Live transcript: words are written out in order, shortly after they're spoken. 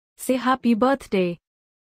Say happy birthday.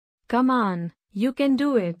 Come on, you can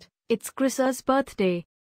do it. It's Chris's birthday.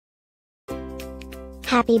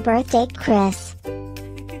 Happy birthday, Chris.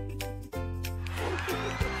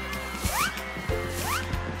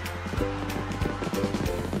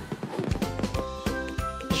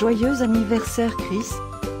 Joyeux anniversaire, Chris.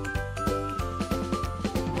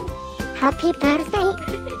 Happy birthday,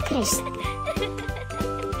 Chris.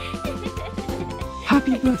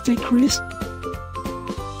 Happy birthday, Chris.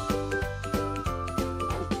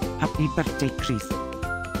 Happy birthday, Chris.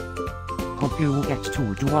 Hope you get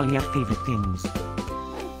to do all your favorite things.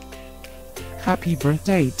 Happy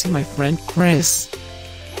birthday to my friend Chris.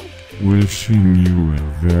 Wishing you a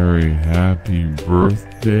very happy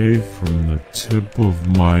birthday from the tip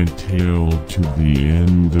of my tail to the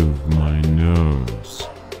end of my nose.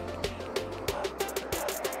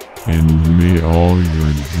 And may all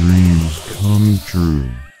your dreams come true.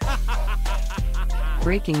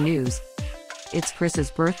 Breaking news. It's Chris's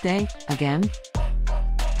birthday, again?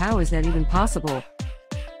 How is that even possible?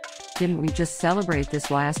 Didn't we just celebrate this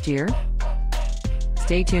last year?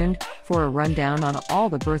 Stay tuned for a rundown on all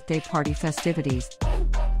the birthday party festivities.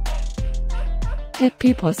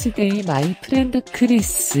 Happy birthday, my friend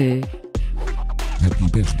Chris. Happy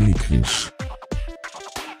birthday, Chris.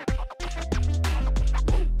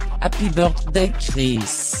 Happy birthday,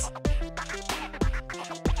 Chris.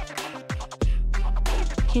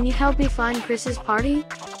 Can you help me find Chris's party?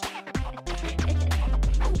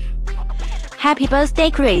 Happy birthday,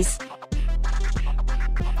 Chris.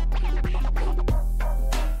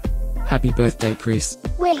 Happy birthday, Chris.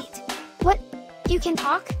 Wait, what? You can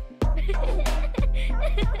talk?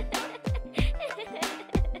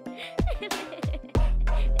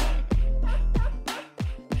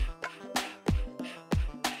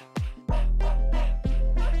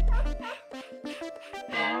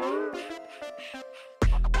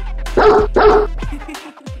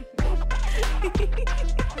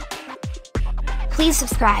 Please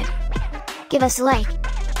subscribe, give us a like,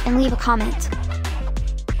 and leave a comment.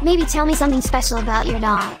 Maybe tell me something special about your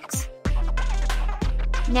dogs.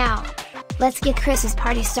 Now, let's get Chris's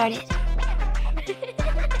party started.